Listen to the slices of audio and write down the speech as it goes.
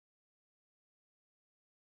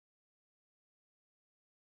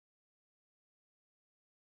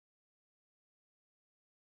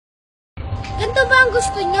ito ba ang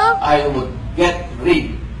gusto nyo? I would get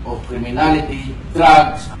rid of criminality,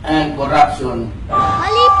 drugs, and corruption.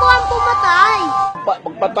 Mali po ang pumatay.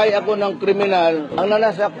 Pagpatay ako ng kriminal, ang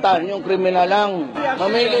nanasaktan yung kriminal lang.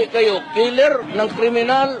 Mamili kayo, killer ng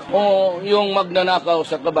kriminal o yung magnanakaw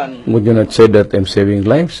sa kaban? Would you not say that I'm saving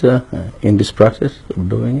lives in this process of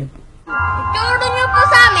doing it? Ituro nyo po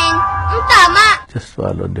sa amin ang tama. Just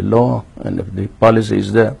follow the law, and if the policy is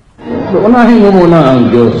there. So, unahin mo muna ang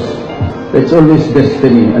Diyos. It's always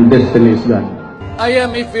destiny, and destiny is God. I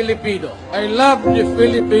am a Filipino. I love the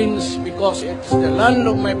Philippines because it's the land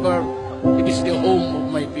of my birth. It is the home of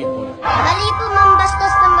my people. Mali po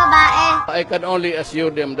mambastos ng babae. I can only assure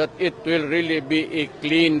them that it will really be a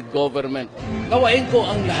clean government. Gawain ko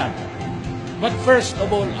ang lahat. But first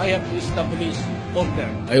of all, I have to establish order.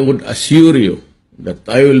 I would assure you that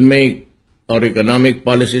I will make our economic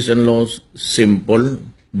policies and laws simple,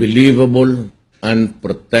 believable, and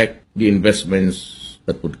protect the investments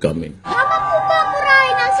that would come in. Tama po ba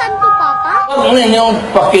purahin ang Santo Papa? Huwag ninyong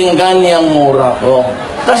pakinggan yung mura ko.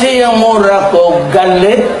 Kasi yung mura ko,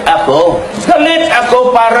 galit ako. Galit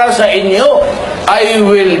ako para sa inyo. I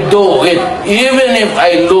will do it even if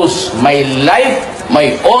I lose my life,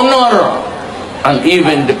 my honor, and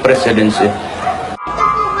even the presidency. Ito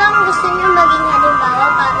po ba ang gusto nyo maging halimbawa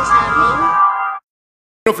para sa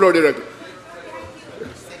amin? Floor director.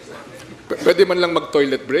 Pwede man lang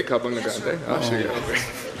mag-toilet break habang nag-aantay? Sige, okay.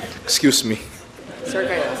 Excuse me. Sir,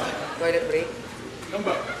 kayo? Toilet break?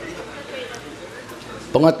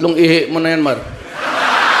 Pangatlong ihi mo na yan, Mar.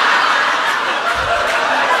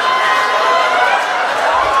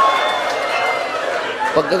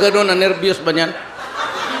 Pagka gano'n, nervyos ba niyan?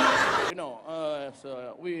 You know,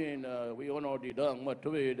 we honor the Dang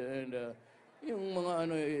Matuwid and yung mga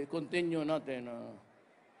continue natin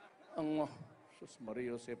ang Sus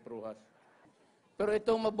Mario Sepruhas. Pero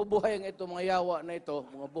itong mabubuhay, itong mga yawa na ito,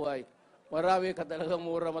 mga buhay, marami ka talagang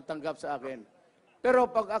mura matanggap sa akin. Pero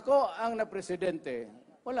pag ako ang na-presidente,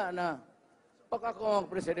 wala na. Pag ako ang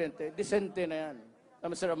presidente, disente na yan.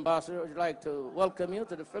 Mr. Ambassador, I'd like to welcome you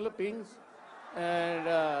to the Philippines. And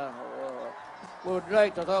we would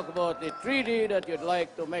like to talk about the treaty that you'd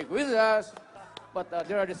like to make with us. But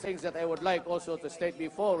there are the things that I would like also to state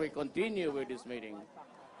before we continue with this meeting.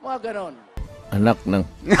 Mga ganon. Anak ng...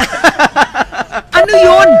 Ano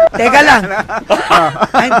yun? Teka lang.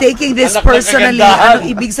 I'm taking this personally. Ano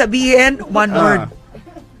ibig sabihin? One word.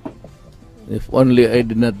 If only I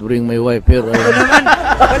did not bring my wife here. Ito naman.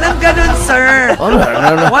 Walang ganun, sir.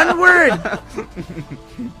 One word.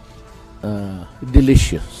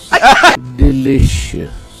 Delicious.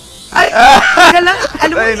 Delicious. Ay, teka lang.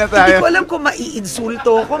 Alam mo, hindi ko alam kung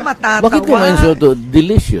maiinsulto ko, matatawa. Bakit ko ma-insulto?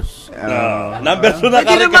 Delicious. Number 2 na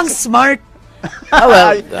Hindi namang smart.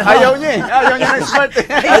 Ayaw niya eh. Ayaw niya ng smart eh.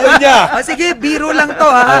 Ayaw niya. Sige, biro lang to,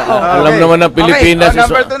 ha? Alam naman ng Pilipinas.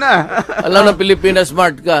 Number 2 na. Alam ng Pilipinas,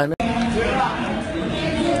 smart ka.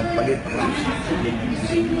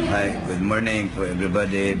 Hi, good morning to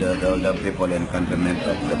everybody, all the people and countrymen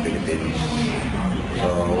of the Philippines.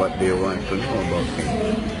 So, what do you want to know about me?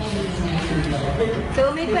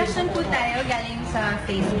 So, may question po tayo galing sa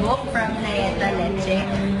Facebook from Nayeta Leche.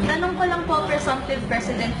 Tanong ko lang po, presumptive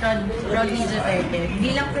President Rodrigo Duterte,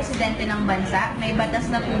 bilang presidente ng bansa, may batas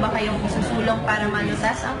na po ba kayong isusulong para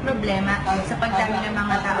malutas ang problema sa pagdami ng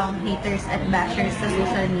mga taong haters at bashers sa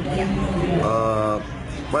social media?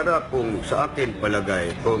 Para kung sa akin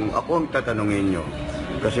palagay, kung ako ang tatanungin nyo,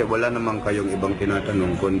 kasi wala namang kayong ibang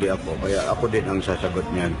tinatanong kundi ako, kaya ako din ang sasagot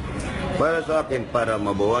niyan. Para sa akin, para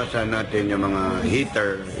mabawasan natin yung mga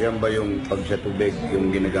heater, yan ba yung pag sa tubig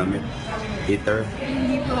yung ginagamit? Heater?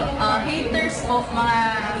 Haters po, mga...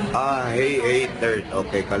 Haters.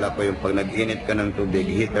 Okay, kala ko yung pag nag-init ka ng tubig,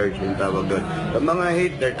 heaters yung tawag doon. Sa mga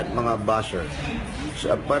haters at mga basher,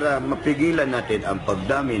 para mapigilan natin ang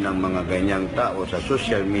pagdami ng mga ganyang tao sa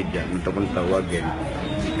social media, ito kung tawagin,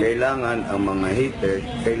 kailangan ang mga haters,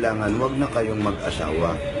 kailangan wag na kayong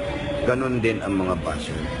mag-asawa. Ganon din ang mga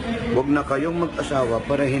basher. Huwag na kayong mag-asawa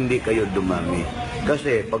para hindi kayo dumami.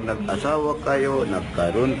 Kasi pag nag-asawa kayo,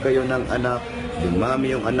 nagkaroon kayo ng anak,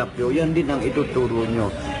 dumami yung anak nyo, yan din ang ituturo nyo.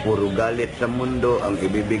 Puro galit sa mundo ang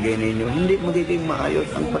ibibigay ninyo. Hindi magiging maayos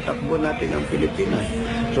ang patakbo natin ng Pilipinas.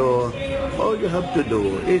 So, all you have to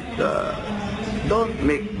do is don't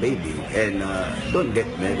make baby and don't get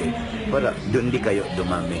married. Para doon di kayo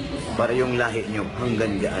dumami. Para yung lahi nyo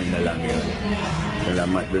hanggang dyan na lang yun.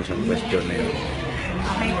 Salamat dun sa question na yun.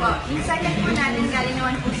 Okay po. Yung second po natin, galing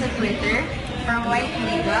naman po sa Twitter. from White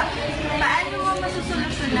Mega. Paano mo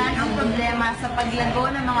masusolusyonan ang problema sa paglago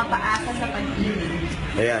ng mga paasa sa pag-ibig?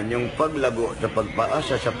 Ayan, yung paglago sa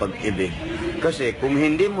pagpaasa sa pag-ibig. Kasi kung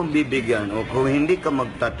hindi mo bibigyan o kung hindi ka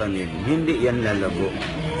magtatanim, hindi yan lalago.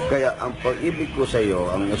 Kaya ang pag-ibig ko sa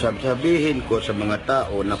iyo, ang sabihin ko sa mga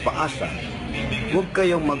tao na paasa, huwag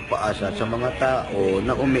kayong magpaasa sa mga tao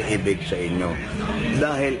na umiibig sa inyo.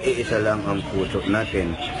 Dahil iisa lang ang puso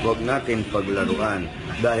natin. Huwag natin paglaruan.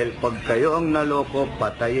 Dahil pag kayo ang naloko,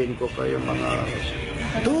 patayin ko kayo mga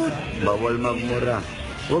tut. Bawal magmura.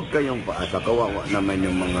 Huwag kayong paasa. Kawawa naman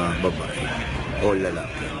yung mga babae o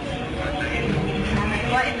lalaki.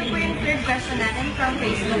 Well, ito po yung third question natin from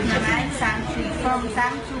Facebook naman, from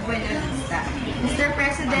Samchu Buenavista. Mr.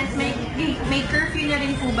 President, may curfew na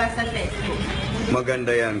rin po ba sa Facebook?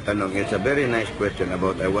 Maganda yung tanong. It's a very nice question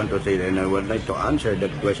about, I want to say, and I would like to answer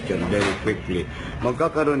that question very quickly.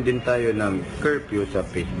 Magkakaroon din tayo ng curfew sa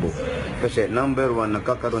Facebook. Kasi number one,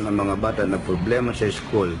 nagkakaroon ng mga bata na problema sa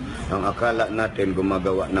school. Ang akala natin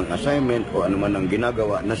gumagawa ng assignment o anuman ang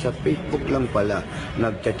ginagawa, nasa Facebook lang pala.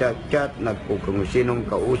 Nagchat-chat, kung sinong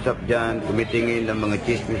kausap dyan, tumitingin ng mga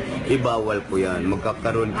chismis, ibawal po yan.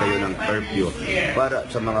 Magkakaroon kayo ng curfew. Para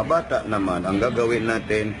sa mga bata naman, ang gagawin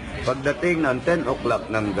natin, pagdating ng 10 o'clock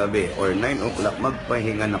ng gabi or 9 o'clock,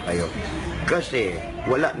 magpahinga na kayo. Kasi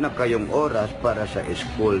wala na kayong oras para sa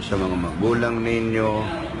school, sa mga magulang ninyo.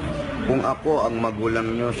 Kung ako ang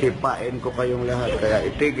magulang nyo, sipain ko kayong lahat. Kaya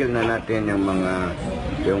itigil na natin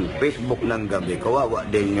yung Facebook ng gabi. Kawawa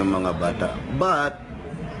din yung mga bata. But,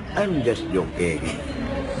 I'm just joking.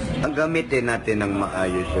 Ang gamitin natin ng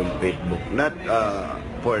maayos yung Facebook. Not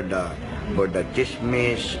for the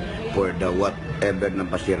chismis, for the whatever na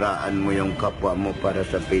pasiraan mo yung kapwa mo para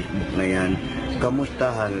sa Facebook na yan.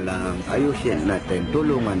 Kamustahan lang, ayusin natin,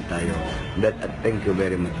 tulungan tayo. Thank you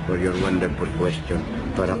very much for your wonderful question.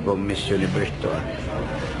 Para po Miss Universe to.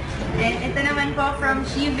 And ito naman po from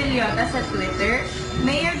Shi Villota sa Twitter.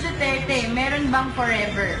 Mayor Duterte, meron bang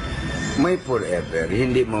forever? May forever,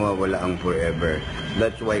 hindi mawawala ang forever.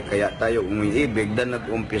 That's why kaya tayo umiibig na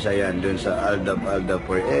nag-umpisa yan dun sa Aldab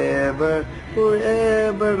forever,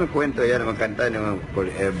 forever. May kwento yan, magkanta ng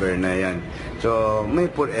forever na yan. So,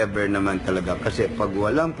 may forever naman talaga kasi pag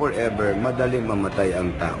walang forever, madaling mamatay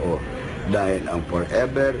ang tao. Dahil ang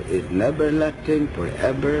forever is never lasting,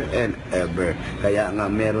 forever and ever. Kaya nga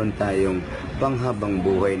meron tayong panghabang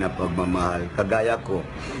buhay na pagmamahal. Kagaya ko,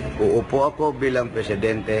 uupo ako bilang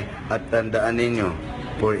presidente at tandaan ninyo,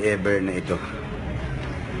 forever na ito.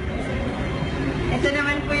 Ito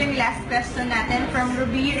naman po yung last question natin from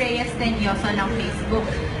Ruby Reyes Tenyoso ng Facebook.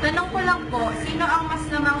 Tanong ko lang po, sino ang mas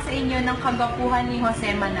lamang sa inyo ng kagwapuhan ni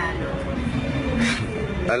Jose Manalo?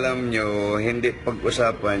 Alam nyo, hindi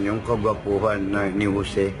pag-usapan yung kagwapuhan ni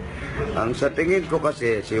Jose. Ang sa tingin ko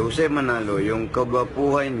kasi, si Jose Manalo, yung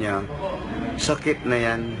kagwapuhan niya, sakit na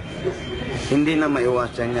yan. Hindi na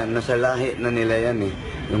maiwasan yan. Nasa lahi na nila yan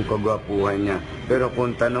yung kagwapuhan niya. Pero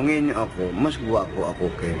kung tanungin niyo ako, mas gwapo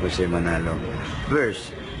ako kay Jose Manalo.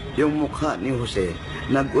 First, yung mukha ni Jose,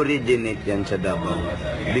 nag-originate yan sa Davao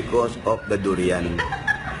because of the durian.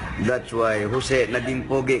 That's why, Jose, naging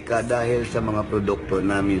pogi ka dahil sa mga produkto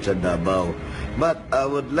namin sa Davao. But I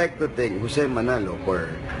would like to thank Jose Manalo for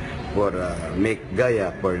make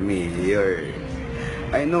gaya for me.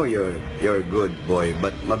 I know you're good boy,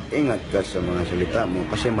 but mag-ingat ka sa mga salita mo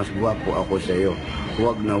kasi mas gwapo ako sa iyo.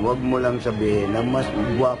 Wag mo lang sabihin na mas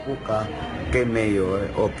gwapo ka kay Mayor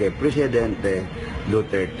o kay Presidente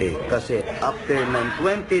Duterte. Kasi after ng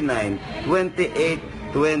 29, 28,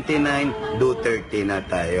 29, Duterte na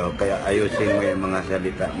tayo. Kaya ayusin mo yung mga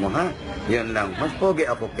salita mo, ha? Yun lang. Mas pogi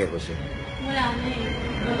ako kay Jose. Wala na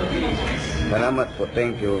Salamat po.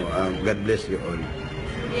 Thank you. God bless you all.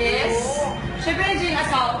 Yes. Siyempre, yung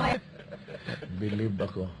asawa. Believe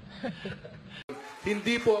ako.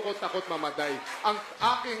 Hindi po ako takot mamatay. Ang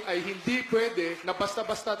aking ay hindi pwede na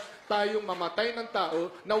basta-basta tayong mamatay ng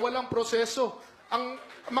tao na walang proseso. Ang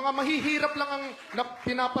mga mahihirap lang ang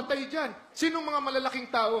pinapatay dyan. Sinong mga malalaking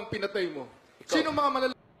tao ang pinatay mo? Sinong mga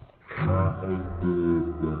malalaking...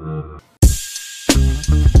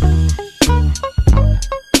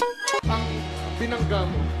 ang binangga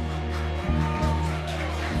mo?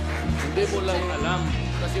 Hindi mo lang alam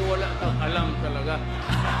kasi wala kang alam talaga.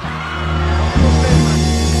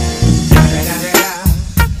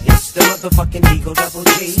 It's the motherfucking Eagle Double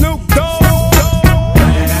G. Snoop Dogg!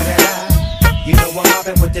 You know I'm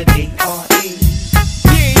mobbing with the D.R.E.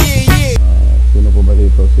 Sino po ba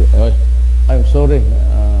dito? I'm sorry.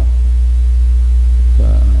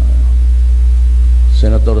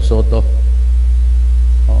 Senator Soto.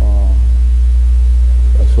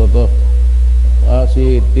 Soto.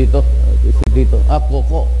 Si Tito. Si Ako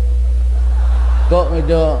ko.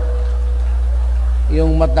 Medyo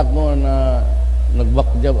yung mata ko na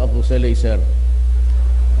nag-backjab ako sa laser.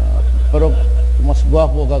 Pero mas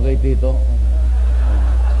gwapo ka kay Tito.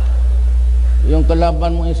 Yung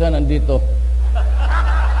kalaban mo isa nandito.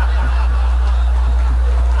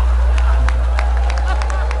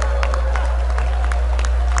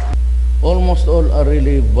 Almost all are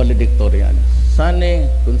really valedictorian. Sana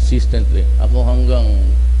consistently. Ako hanggang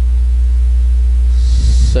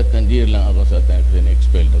second year lang ako sa time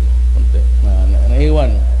expelled ako.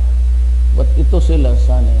 Naiwan. But ito sila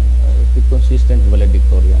sana consistent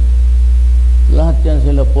valedictorian. Lahat yan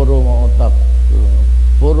sila puro mautak.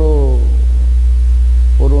 Puro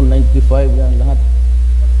 95 yan lahat.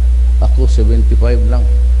 Ako 75 lang.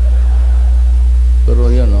 Pero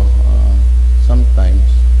you know, sometimes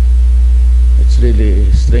it's really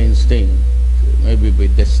a strange thing, maybe by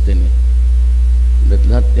destiny, that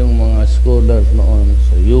lahat yung mga scholars noon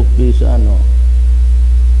sa UP, sa ano,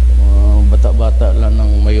 bata-bata lang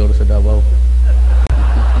ng mayor sa Davao.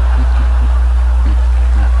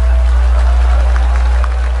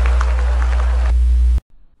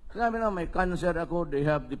 Sabi na may cancer ako, they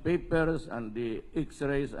have the papers and the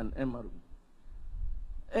x-rays and MRI.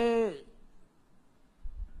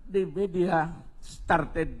 The media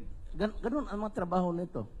started, ganun ang mga trabaho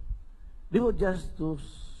nito. They were just to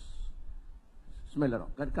smell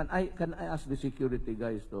around. Can I ask the security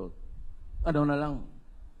guys to, ano na lang,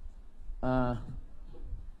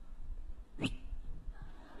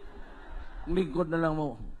 lingkod na lang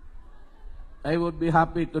mo. I would be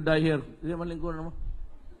happy to die here. Hindi malingkod na mo.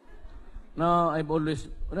 No, I've always,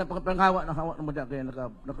 panghawa na mo dyan, kaya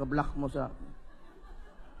naka-block mo sa,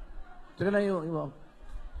 sige na yung,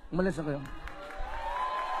 umalis na kayo.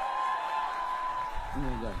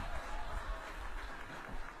 Oh God.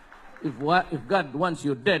 If God wants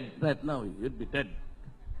you dead right now, you'd be dead.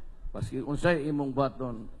 Paski unsay imong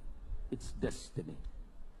baton, it's destiny.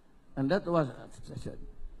 And that was, I said,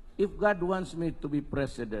 if God wants me to be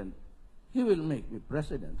president, He will make me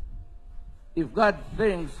president. If God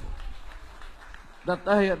thinks that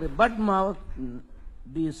I have a bad mouth,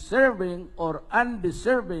 deserving or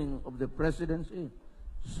undeserving of the presidency,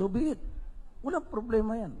 so be it. Walang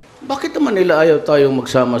problema yan. Bakit naman nila ayaw tayong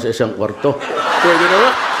magsama sa isang kwarto? Pwede na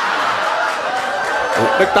ba?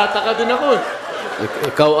 Nagtataka din ako.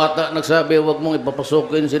 Ikaw ata nagsabi, huwag mong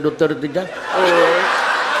ipapasukin si Duterte dyan. Oo.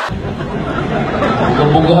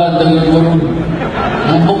 Kabugahan ng gano'n.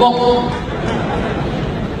 Ang bugok.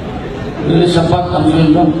 Hindi sapat ang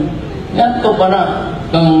sweldo. Yan to para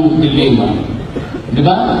kang dilema. Di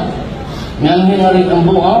ba? Yan hinari ang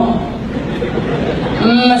buhaw.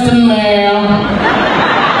 Mr. Mayor,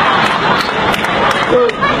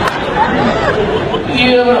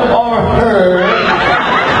 you've overheard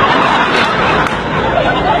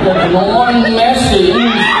that one message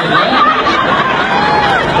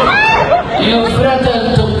you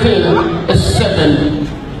threatened to kill a certain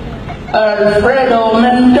Alfredo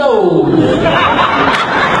Mendoza.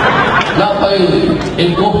 Napay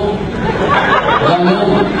ito.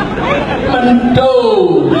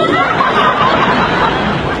 Mendoza.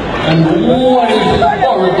 And what is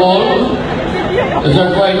horrible is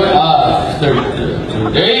that right after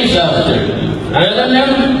 2 days after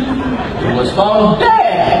him, he was found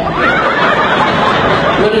dead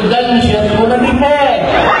with a gunshot full of his head.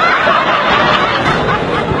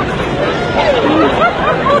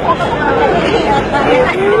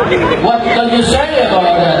 What can you say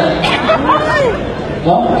about that?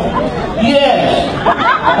 No? Yes.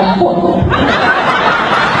 Ampun.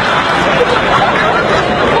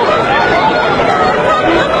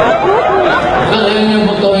 Kaya yung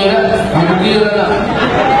pagkawira, ang bukira na.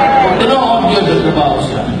 Kung tinood yun sa trabaho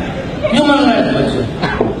sila. Human rights ba siya?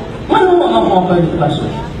 Ano mga mga kaso?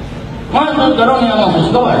 Mga tarong niya mga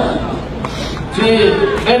guskawas. Si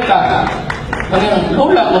Eta, kanyang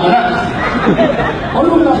lula ko na. O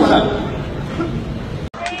lula ko na.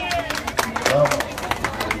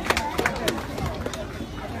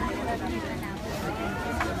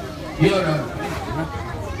 Yun,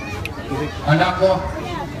 anak ko,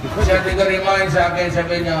 siya nag-remind sa akin,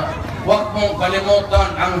 sabi niya, huwag mong kalimutan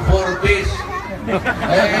ang 4Ps.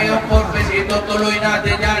 Yung 4Ps, itutuloy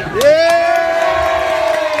natin yan.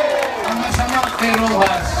 Ang masamang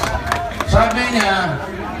Peruhas, sabi niya,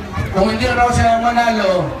 kung hindi raw siya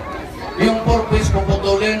manalo, yung 4Ps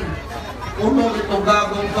puputulin. Ulo, ito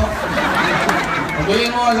gagong to. Sabihin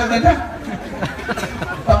mo sa kanya.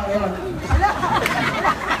 Panginoon.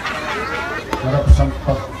 Harap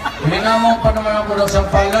sampak. Hinamon pa naman ako ng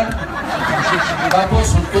sampalan.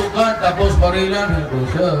 Tapos suntukan, tapos barilan.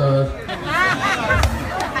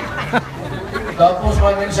 Tapos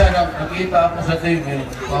minsan nakita ako sa TV,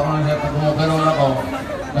 parang gumagano'n ako,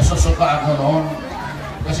 nasusuka ako noon.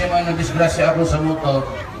 Kasi may nadisgrasya ako sa motor,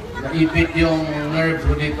 naipit yung nerve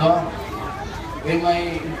ko dito.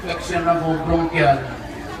 May infection ako bronchial.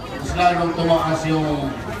 Mas lalong tumaas yung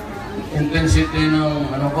intensity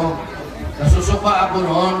ng ko. Nasusuka ako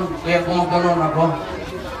noon, kaya gumagano'n ako.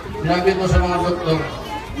 Sinabi ko sa mga doktor,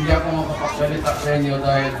 hindi ako makapagsalita sa inyo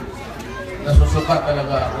dahil nasusuka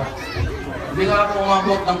talaga ako. Hindi nga ako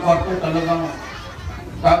umabot ng kwarto talagang.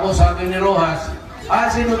 Tapos sabi ni Rojas,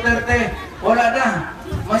 si Duterte, wala na.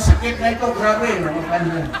 May sakit na ito, grabe.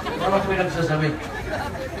 Ano pinagsasabi?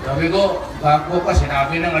 Sabi ko, gago ka,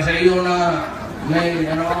 sinabi na nga sa iyo na may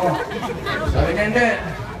ako. Sabi niya, hindi.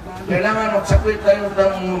 Kailangan magsakit tayo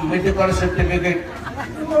ng medical certificate.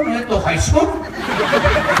 Ano ito, high school?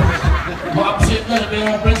 Ma-upset na, sabi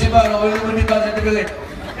ng principal, wala yung medical certificate.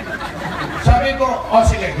 Sabi ko,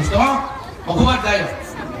 sige, gusto mo? Maghuwad tayo.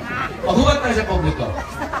 Maghuwad tayo sa publiko.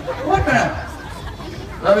 Huwad na.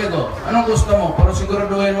 Sabi ko, anong gusto mo? Pero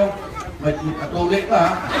siguraduhin mo, may katuli ka,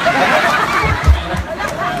 ha?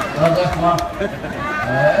 Bagas mo.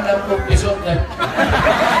 Alam ko, pisot na.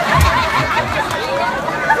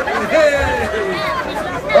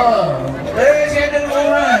 Siya din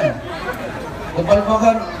umuran.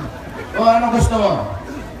 Kapalpagan. Anong gusto mo?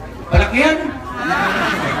 Palakihan?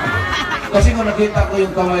 Kasi kung nakita ko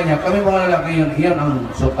yung kamay niya, kami mga lalaki yun, yan ang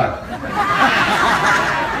sukat.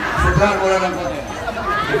 Sukat mo na lang ko.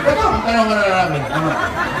 Ito, ang tanong mo na namin.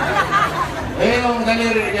 Yung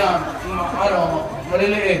daliri niya,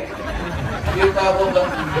 maliliit. Kita ko ba?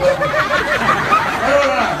 Ano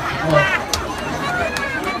na?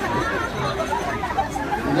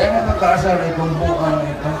 Hindi nakakaasar itong buang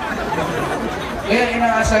ito. Kaya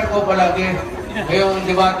inaasar ko palagi. Yung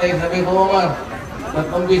debate, sabi ko, Omar, 3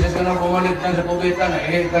 beses ka na bumalik na sa kubita,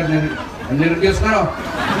 nervyos ka no?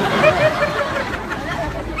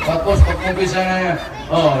 Tapos pag kumpisa na yan,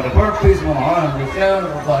 report please mga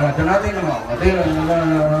natin natin na mga katira.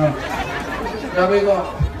 Sabi ko,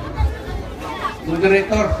 yung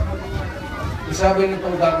director, sabi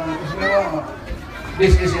nitong gagawin,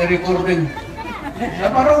 this is a recording.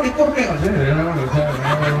 Parang recording.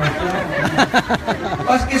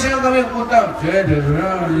 Paski siya kami pupunta.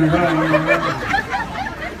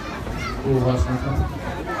 Buhas na ito.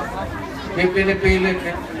 Pinipilit,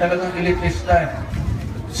 talagang elitista.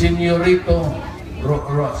 Senyorito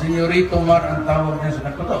Mar ang tawag niya sa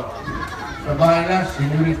nagputo. Sa bahay na,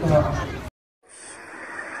 Senyorito Mar.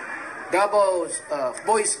 Davao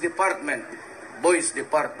Boys Department.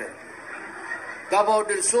 Davao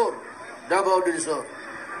del Sur.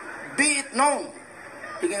 Be it known.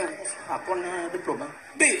 Tingnan, ako na diploma.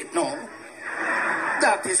 Be it known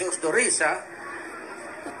that Jesus Dorisa,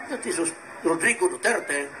 that Jesus Rodrigo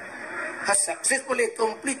Duterte has successfully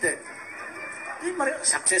completed.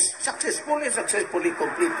 Successfully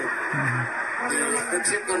completed.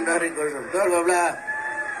 Secondary course, blah, blah, blah.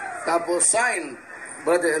 Tapos sign,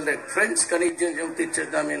 brother-elect, French-Canadian yung teacher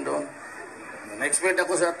namin doon. Na-expect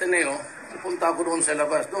ako sa Ateneo, pupunta ako doon sa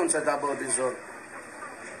labas, doon sa Davao del Sur.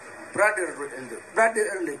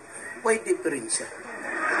 Brother-elect, why difference?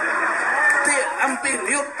 Ang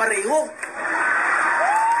period, pareho.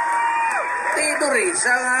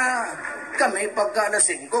 Dorisa kami pagka na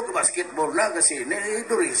 5 basketball na kasi ni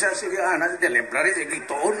Dorisa siya anak de library sige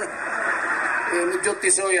toon medyo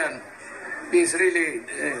tiso yan. He's really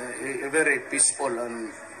very peaceful and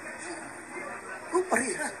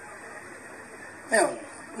pareha. Ngayon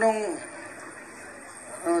nung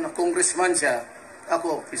congressman siya,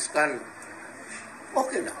 ako fiscal,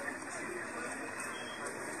 okay na.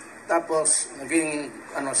 Tapos naging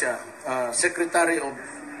siya secretary of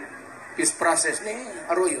peace process ni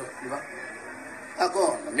Arroyo, di ba?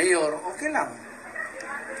 Ako, mayor, okay lang.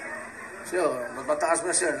 So, magpataas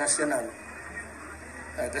na siya, national.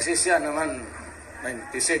 Kasi siya naman,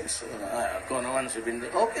 96, ako naman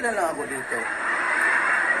 70. Okay na lang ako dito.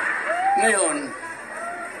 Ngayon,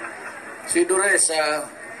 si Doresa,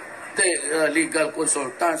 legal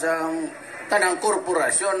consultant sa tanang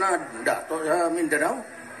korporasyon na dato sa Mindanao.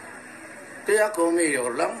 Kaya ako,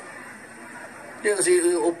 mayor lang. Di kasi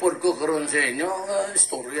upod ko karon sa inyo,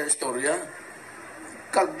 istorya.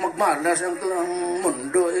 Kag magmalas ang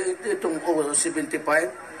mundo, itong 75,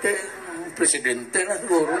 presidente na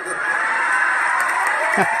siguro.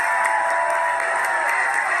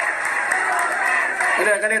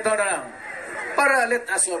 Ganito na lang. Para let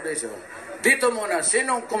us solve this. Dito muna,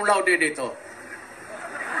 sinong cum laude dito?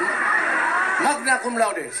 Magna cum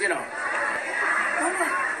laude, sino?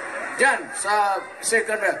 Diyan, sa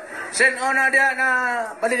second. Sen ona dia na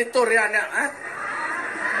valedictorian niya, ha?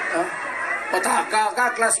 Pataka ka,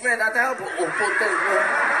 classmate, ate, upunto,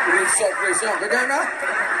 resort, ganyan na.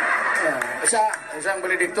 Isang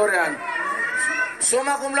valedictorian.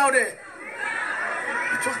 Summa cum laude.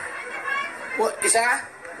 Isa?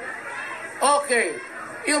 Okay.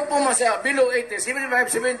 Yung pumasa, below 80,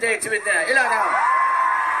 75, 78, 79. Ilan na?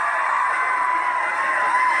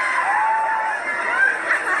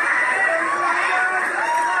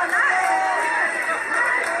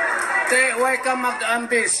 Huwag ka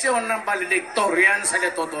mag-ambisyon ng valedictorian sa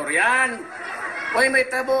tutorian. Huwag may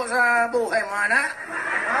tabo sa buhay mo, anak.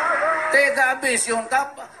 Teka, ambisyon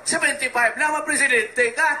ka. 75 lang,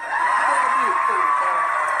 presidente ka.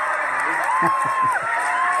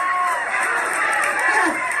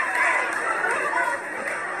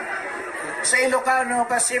 Sa Ilocano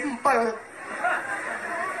ka, simple.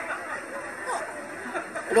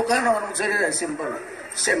 Ilocano, anong salita? Simple.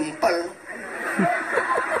 Simple.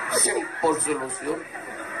 Simple solution.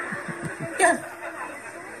 Yan.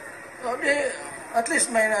 O di, at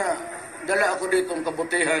least may dala ako dito ang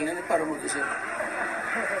kabutihan para mag-isip.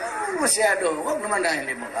 Masyado, huwag naman dahil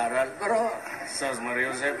hindi mag-aral. Pero, Sas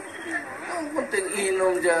Maria Joseph, ang kunting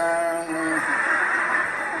inom dyan.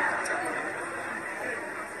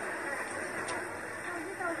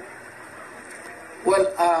 Well,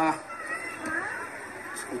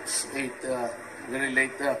 it's very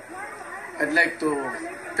late. I'd like to,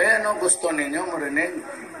 kaya ano gusto ninyo marinig?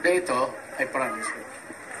 Dito, I promise you.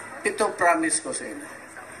 Ito promise ko sa inyo.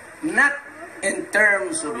 Not in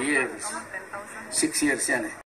terms of years. 6 years yan eh.